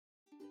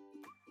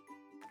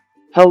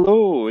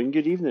Hello and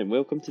good evening.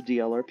 Welcome to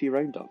DLRP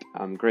Roundup.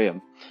 I'm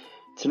Graham.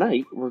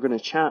 Tonight we're going to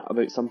chat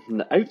about something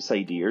that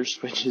Outside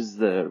Ears, which is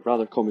the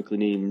rather comically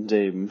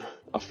named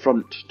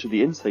affront to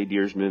the Inside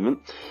Ears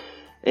movement,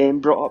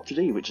 brought up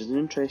today, which is an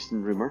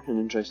interesting rumour, an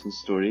interesting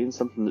story, and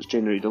something that's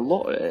generated a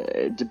lot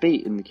of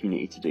debate in the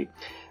community today.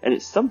 And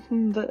it's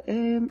something that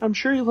I'm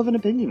sure you'll have an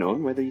opinion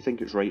on, whether you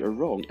think it's right or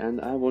wrong, and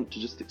I want to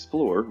just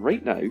explore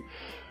right now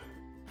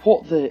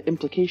what the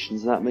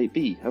implications of that might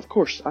be. Of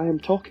course, I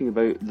am talking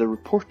about the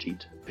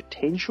reported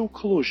potential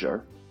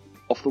closure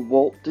of the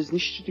Walt Disney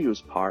Studios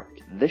Park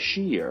this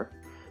year,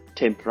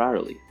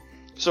 temporarily.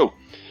 So,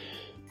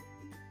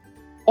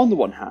 on the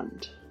one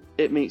hand,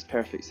 it makes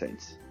perfect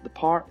sense. The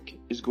park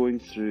is going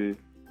through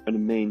an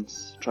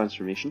immense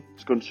transformation.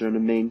 It's going through an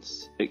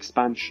immense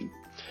expansion.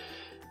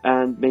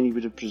 And many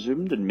would have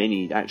presumed, and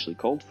many actually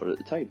called for it at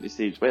the time, they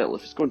said, well,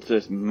 if it's going through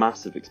this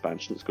massive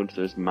expansion, it's going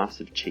through this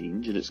massive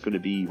change, and it's going to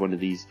be one of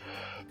these,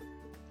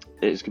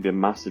 it's going to be a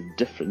massive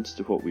difference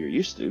to what we're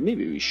used to,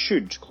 maybe we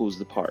should close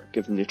the park,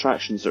 given the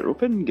attractions that are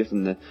open,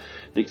 given the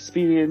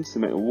experience, the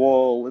amount of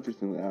wall,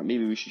 everything like that.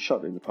 Maybe we should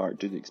shut down the park,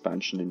 do the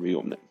expansion, and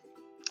reopen it.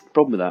 The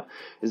problem with that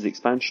is the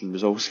expansion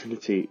was always going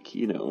to take,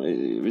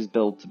 it was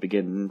built to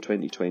begin in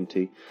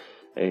 2020,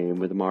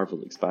 with the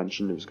Marvel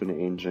expansion. It was going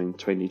to end around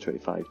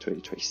 2025,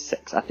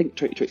 2026. I think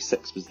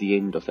 2026 was the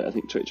end of it. I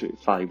think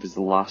 2025 was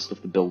the last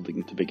of the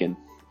building to begin.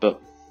 But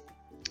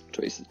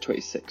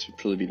 2026 would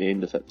probably be the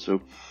end of it.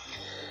 So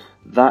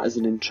that is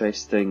an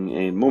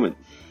interesting moment.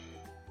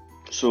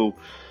 So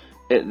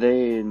it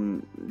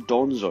then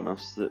dawns on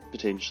us that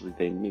potentially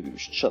then maybe we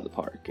should shut the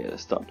park, get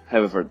this done.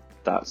 However,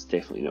 that's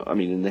definitely not. I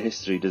mean, in the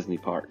history of Disney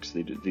parks,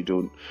 they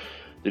don't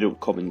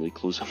commonly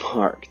close a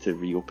park to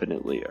reopen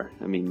it later.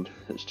 I mean,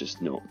 it's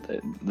just not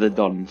the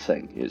done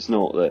thing. It's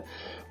not that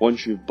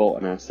once you've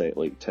bought an asset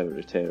like Tower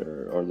of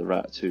Terror or the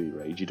Ratatouille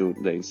ride, you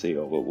don't then say,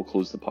 oh, well, we'll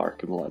close the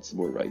park and we'll add some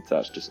more rides.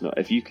 That's just not.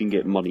 If you can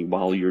get money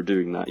while you're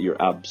doing that,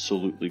 you're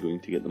absolutely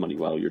going to get the money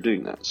while you're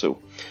doing that. So,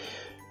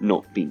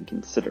 not being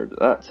considered at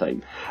that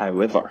time.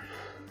 However,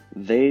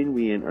 then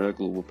we enter a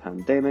global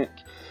pandemic.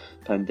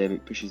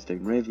 Pandemic pushes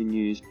down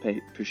revenues,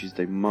 pushes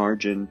down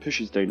margin,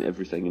 pushes down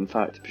everything. In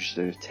fact, it pushes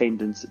down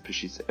attendance, it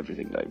pushes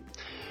everything down.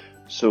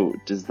 So,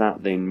 does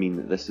that then mean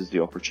that this is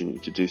the opportunity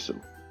to do so?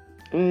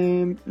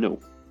 No.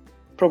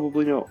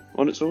 Probably not.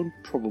 On its own,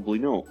 probably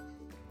not.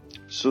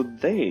 So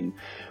then,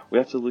 we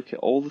have to look at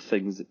all the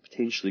things that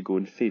potentially go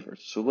in favour.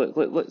 So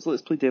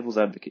let's play devil's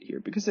advocate here,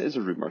 because it is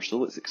a rumour, so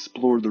let's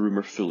explore the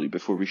rumour fully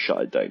before we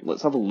shut it down.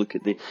 Let's have a look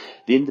at the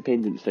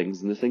independent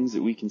things and the things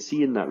that we can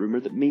see in that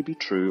rumour that may be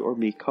true or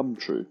may come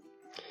true.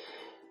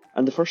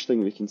 And the first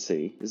thing we can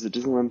say is that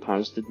Disneyland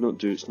Paris did not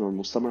do its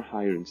normal summer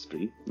hiring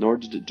spree, nor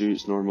did it do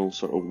its normal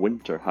sort of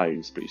winter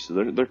hiring spree. So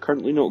they're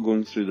currently not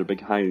going through their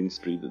big hiring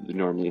spree that they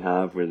normally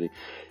have, where they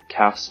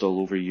cast all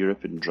over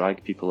Europe and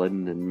drag people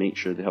in and make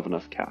sure they have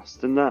enough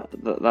cast. And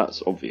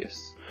that's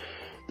obvious.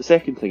 The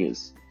second thing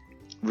is,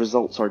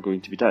 results are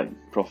going to be down.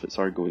 Profits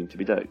are going to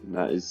be down.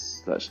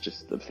 That's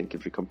just, I think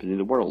every company in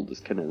the world is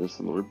kind of in a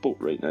similar boat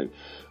right now.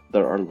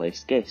 There are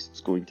less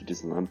guests going to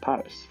Disneyland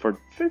Paris for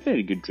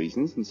very good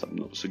reasons and some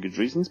not so good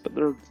reasons, but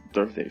there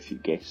are very few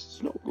guests.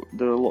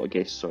 There are a lot of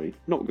guests,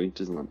 not going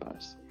to Disneyland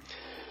Paris.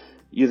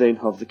 You then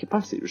have the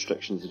capacity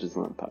restrictions of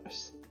Disneyland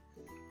Paris,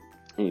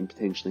 and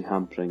potentially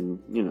hampering,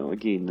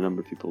 again, the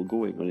number of people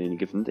going on any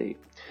given day.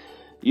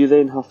 You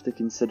then have to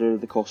consider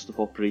the cost of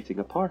operating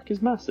a park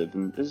is massive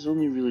and is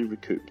only really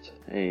recouped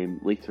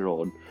later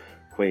on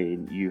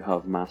when you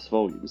have mass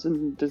volumes.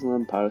 And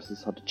Disneyland Paris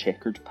has had a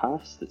checkered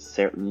past that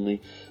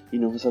certainly,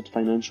 has had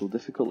financial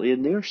difficulty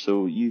in there,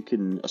 so you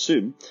can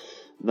assume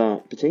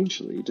that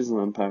potentially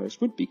Disneyland Paris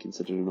would be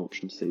considered an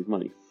option to save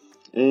money.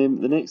 The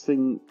next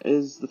thing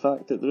is the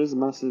fact that there is a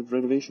massive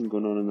renovation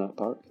going on in that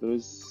park. There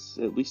is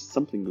at least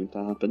something going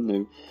to happen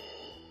now.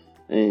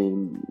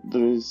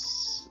 There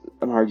is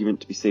an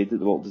argument to be said that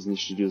the Walt Disney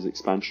Studios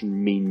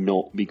expansion may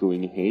not be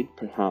going ahead.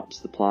 Perhaps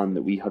the plan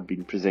that we had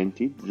been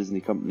presented, the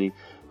Disney company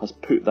has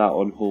put that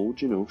on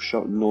hold.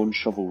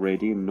 Non-shovel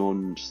ready and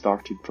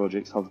non-started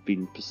projects have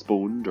been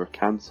postponed or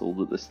cancelled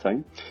at this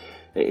time.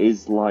 It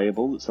is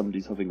liable that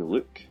somebody's having a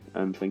look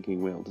and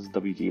thinking, well, does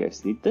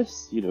WDS need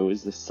this?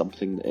 Is this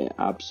something that it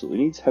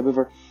absolutely needs?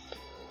 However,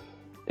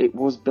 it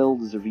was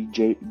billed as a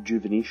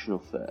rejuvenation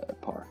of the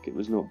park. It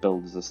was not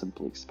billed as a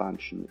simple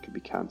expansion that could be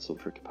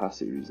cancelled for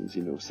capacity reasons.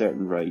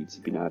 Certain rides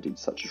have been added,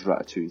 such as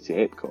Ratatouille to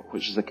Epcot,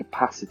 which is a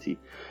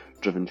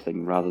capacity-driven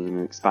thing rather than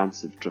an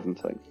expansive-driven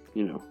thing.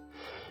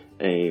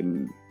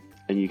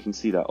 And you can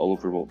see that all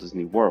over Walt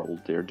Disney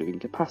World, they're doing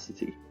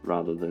capacity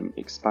rather than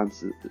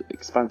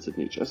expansive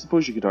nature. I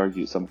suppose you could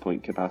argue at some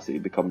point capacity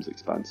becomes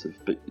expansive,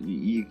 but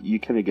you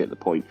kind of get the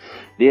point.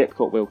 The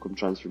Epcot Welcome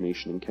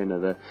transformation and kind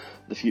of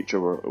the Future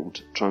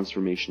World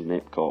transformation in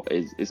Epcot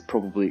is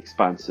probably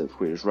expansive,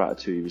 whereas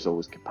Ratatouille was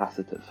always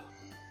capacitive.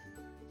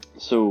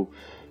 So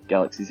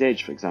Galaxy's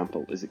Edge, for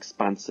example, is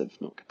expansive,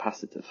 not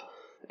capacitive.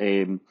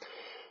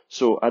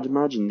 So I'd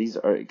imagine these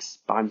are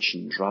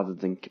expansions rather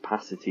than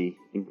capacity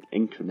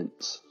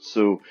increments.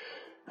 So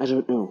I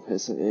don't know.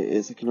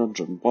 It's a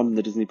conundrum. One,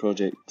 the Disney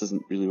project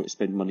doesn't really want to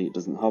spend money it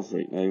doesn't have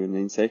right now, and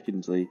then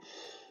secondly,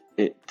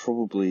 it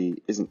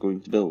probably isn't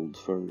going to build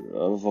for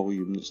a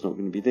volume that's not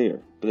going to be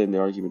there. But then the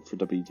argument for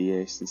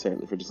WDS and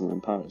certainly for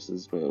Disneyland Paris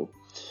is, well,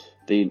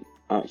 they ain't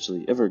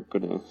actually ever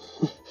gonna,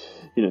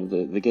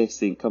 the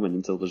guests ain't coming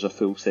until there's a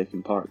full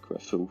second park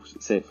with a full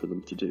set for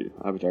them to do.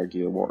 I would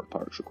argue a water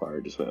park's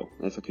required as well.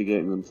 If I could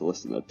get them to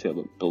listen, I'd tell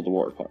them, build a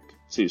water park.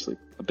 Seriously,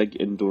 a big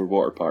indoor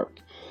water park.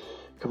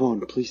 Come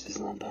on, please,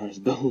 Disneyland Paris,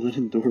 build an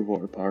indoor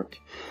water park.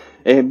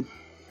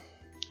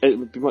 It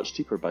would be much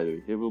cheaper, by the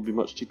way. It will be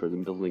much cheaper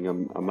than building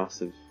a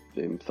massive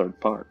third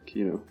park.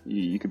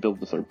 You could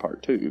build the third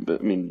park too, but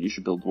I mean, you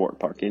should build the water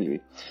park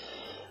anyway.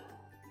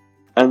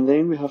 And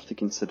then we have to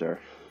consider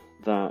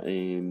that,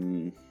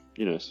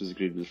 this was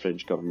agreed with the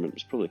French government. It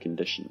was probably a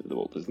condition that the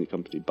Walt Disney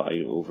Company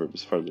buying it over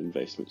was further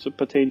investment. So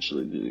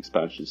potentially the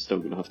expansion is still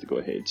going to have to go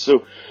ahead.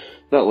 So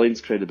that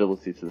lends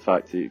credibility to the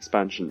fact that the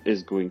expansion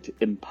is going to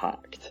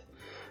impact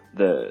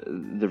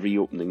the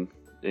reopening,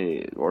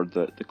 or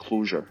the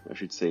closure, I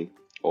should say,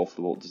 of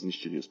the Walt Disney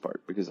Studios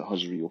Park, because it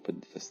has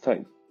reopened this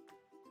time.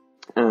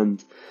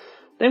 And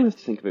then we have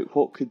to think about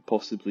what could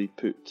possibly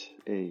put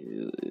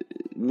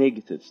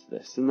negatives to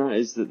this, and that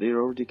is that they're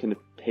already kind of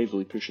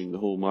heavily pushing the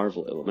whole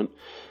Marvel element.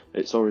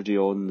 It's already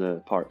on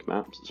the park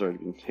maps, it's already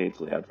been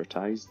heavily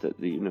advertised that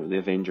the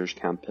Avengers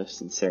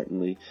campus and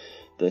certainly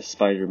the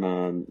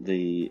Spider-Man,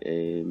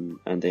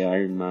 and the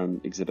Iron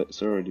Man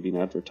exhibits are already been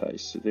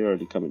advertised, so they're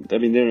already coming. I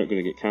mean, they're not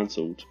going to get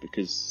cancelled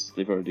because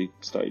they've already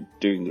started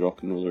doing the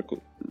Rock and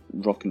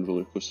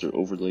Roller Coaster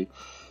overlay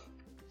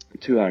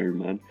to Iron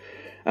Man.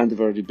 And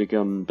they've already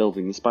begun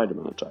building the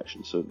Spider-Man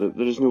attraction, so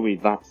there is no way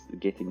that's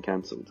getting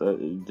cancelled.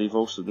 They've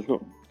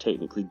not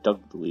technically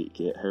dug the lake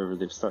yet, however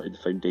they've started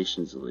the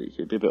foundations of the lake.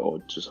 It'd be a bit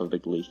odd to just have a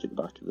big lake at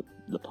the back of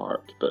the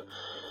park, but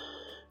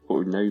what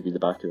would now be the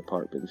back of the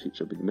park, but in the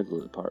future would be the middle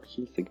of the park.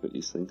 You think about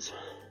these things.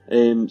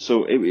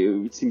 So it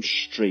would seem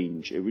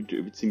strange. It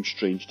would seem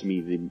strange to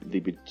me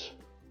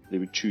they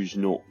would choose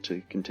not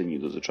to continue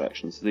those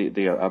attractions.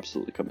 They are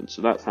absolutely coming,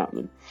 so that's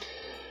happening.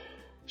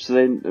 So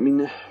then, I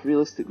mean,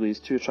 realistically, is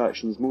 2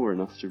 attractions more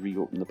enough to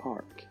reopen the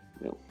park?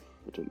 Well,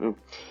 I don't know.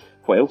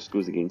 What else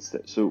goes against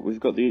it? So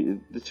we've got the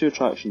 2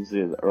 attractions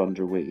there that are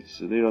underway.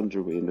 So they're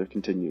underway and they're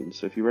continuing.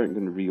 So if you weren't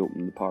going to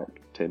reopen the park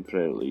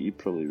temporarily, you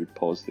probably would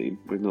pause them.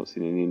 We've not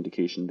seen any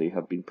indication they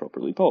have been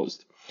properly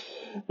paused.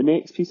 The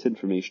next piece of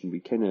information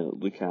we kind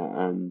of look at,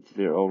 and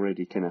they're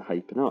already kind of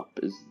hyping up,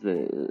 is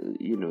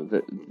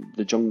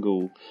the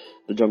jungle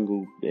book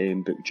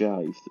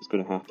jive that's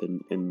going to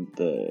happen in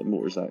the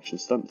Motors Action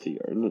Stunt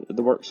Theatre. And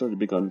the work's already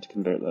begun to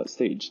convert that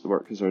stage. The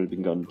work has already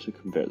begun to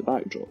convert the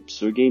backdrops.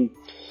 So again,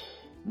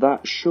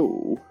 that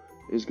show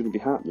is going to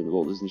be happening at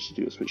Walt Disney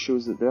Studios, which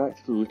shows that they're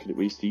actively looking at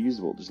ways to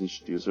use Walt Disney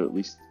Studios, or at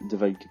least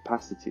divide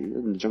capacity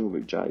in the Jungle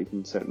Book Jive,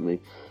 and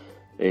certainly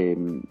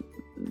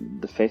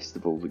the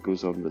festival that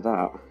goes on with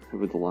that,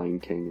 with the Lion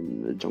King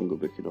and the Jungle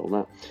Book and all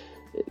that.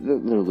 They're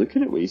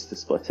looking at ways to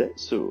split it,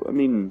 so I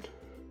mean,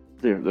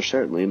 they're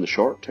certainly in the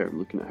short term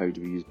looking at how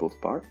do we use both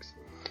parks.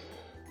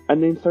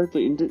 And then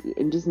thirdly,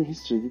 in Disney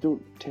history, they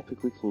don't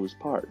typically close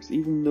parks,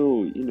 even though,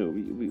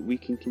 we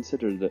can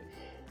consider that,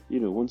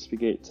 once we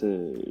get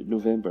to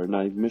November, and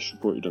I've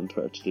misreported on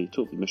Twitter today,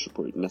 totally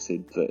misreported, and I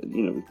said that,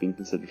 it's been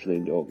considered for the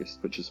end of August,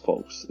 which is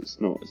false.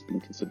 It's not. It's been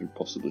considered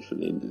possibly for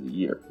the end of the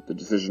year. The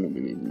decision will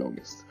be made in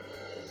August.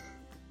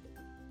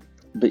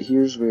 But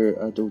here's where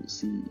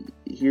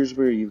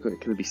you've got to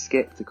kind of be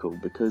sceptical,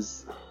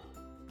 because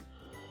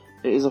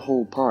it is a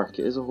whole park,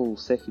 it is a whole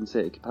second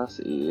set of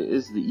capacity. It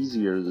is the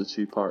easier of the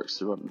 2 parks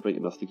to run. Right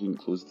enough, they couldn't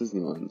close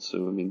Disneyland,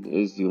 so I mean, it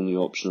is the only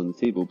option on the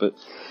table, but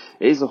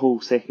it is a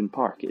whole second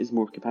park. It is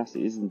more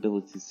capacity, it is an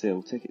ability to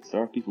sell tickets.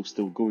 There are people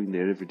still going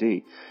there every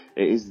day.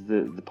 It is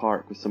the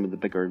park with some of the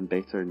bigger and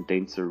better and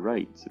denser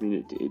rides. I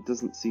mean, it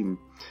doesn't seem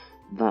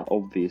that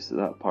obvious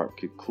that park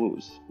could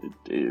close.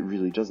 It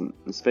really doesn't,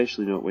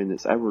 especially not when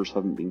its hours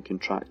haven't been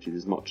contracted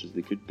as much as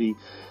they could be,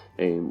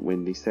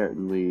 when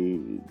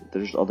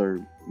there's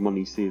other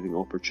money saving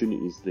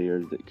opportunities there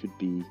that could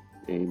be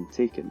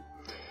taken.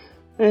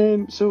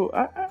 So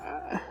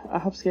I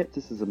have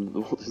scepticism that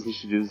the Walt Disney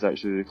Studios is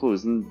actually going to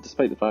close, and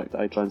despite the fact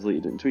that I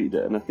translated it and tweeted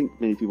it, and I think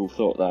many people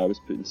thought that I was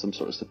putting some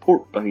sort of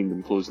support behind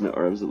them closing it,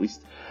 or I was at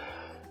least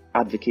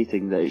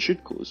advocating that it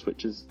should close,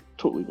 which is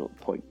totally not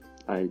the point.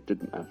 I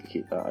didn't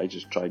advocate that. I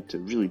just tried to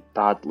really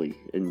badly,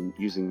 in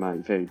using my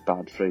very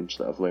bad French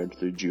that I've learned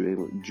through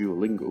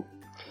Duolingo,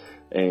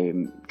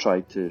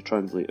 tried to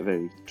translate a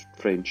very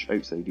French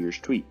outside ears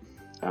tweet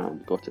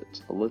and got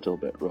it a little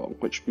bit wrong,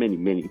 which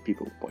many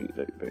people pointed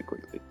out very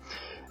quickly.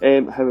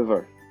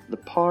 However, the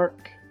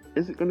park,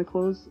 is it going to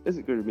close? Is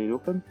it going to remain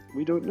open?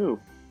 We don't know.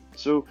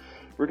 So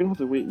we're going to have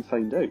to wait and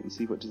find out and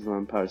see what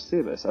Disneyland Paris say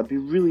about this. I'd be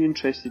really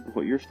interested in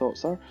what your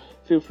thoughts are.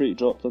 Feel free to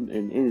drop them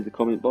in any of the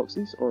comment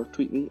boxes or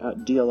tweet me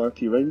at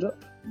DLRP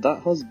Roundup.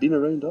 That has been a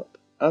roundup.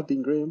 I've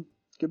been Graham.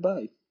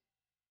 Goodbye.